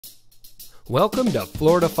Welcome to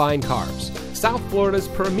Florida Fine Cars, South Florida's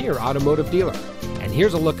premier automotive dealer. And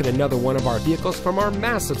here's a look at another one of our vehicles from our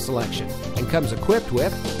massive selection, and comes equipped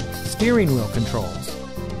with steering wheel controls,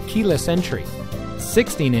 keyless entry,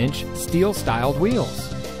 16-inch steel-styled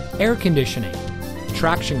wheels, air conditioning,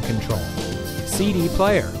 traction control, CD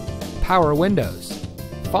player, power windows,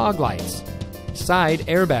 fog lights, side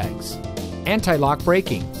airbags, anti-lock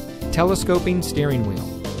braking, telescoping steering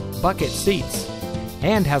wheel, bucket seats,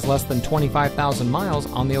 and has less than 25,000 miles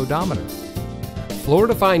on the odometer.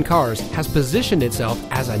 Florida Fine Cars has positioned itself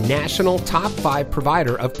as a national top 5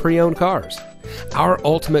 provider of pre-owned cars. Our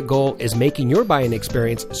ultimate goal is making your buying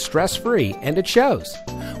experience stress-free, and it shows.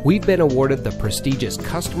 We've been awarded the prestigious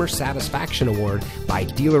Customer Satisfaction Award by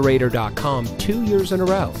DealerRater.com 2 years in a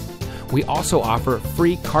row. We also offer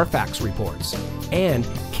free Carfax reports and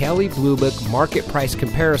Kelley Blue Book market price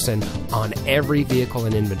comparison on every vehicle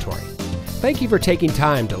in inventory. Thank you for taking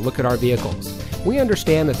time to look at our vehicles. We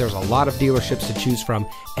understand that there's a lot of dealerships to choose from,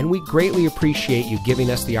 and we greatly appreciate you giving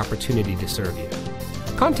us the opportunity to serve you.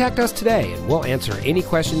 Contact us today and we'll answer any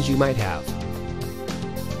questions you might have.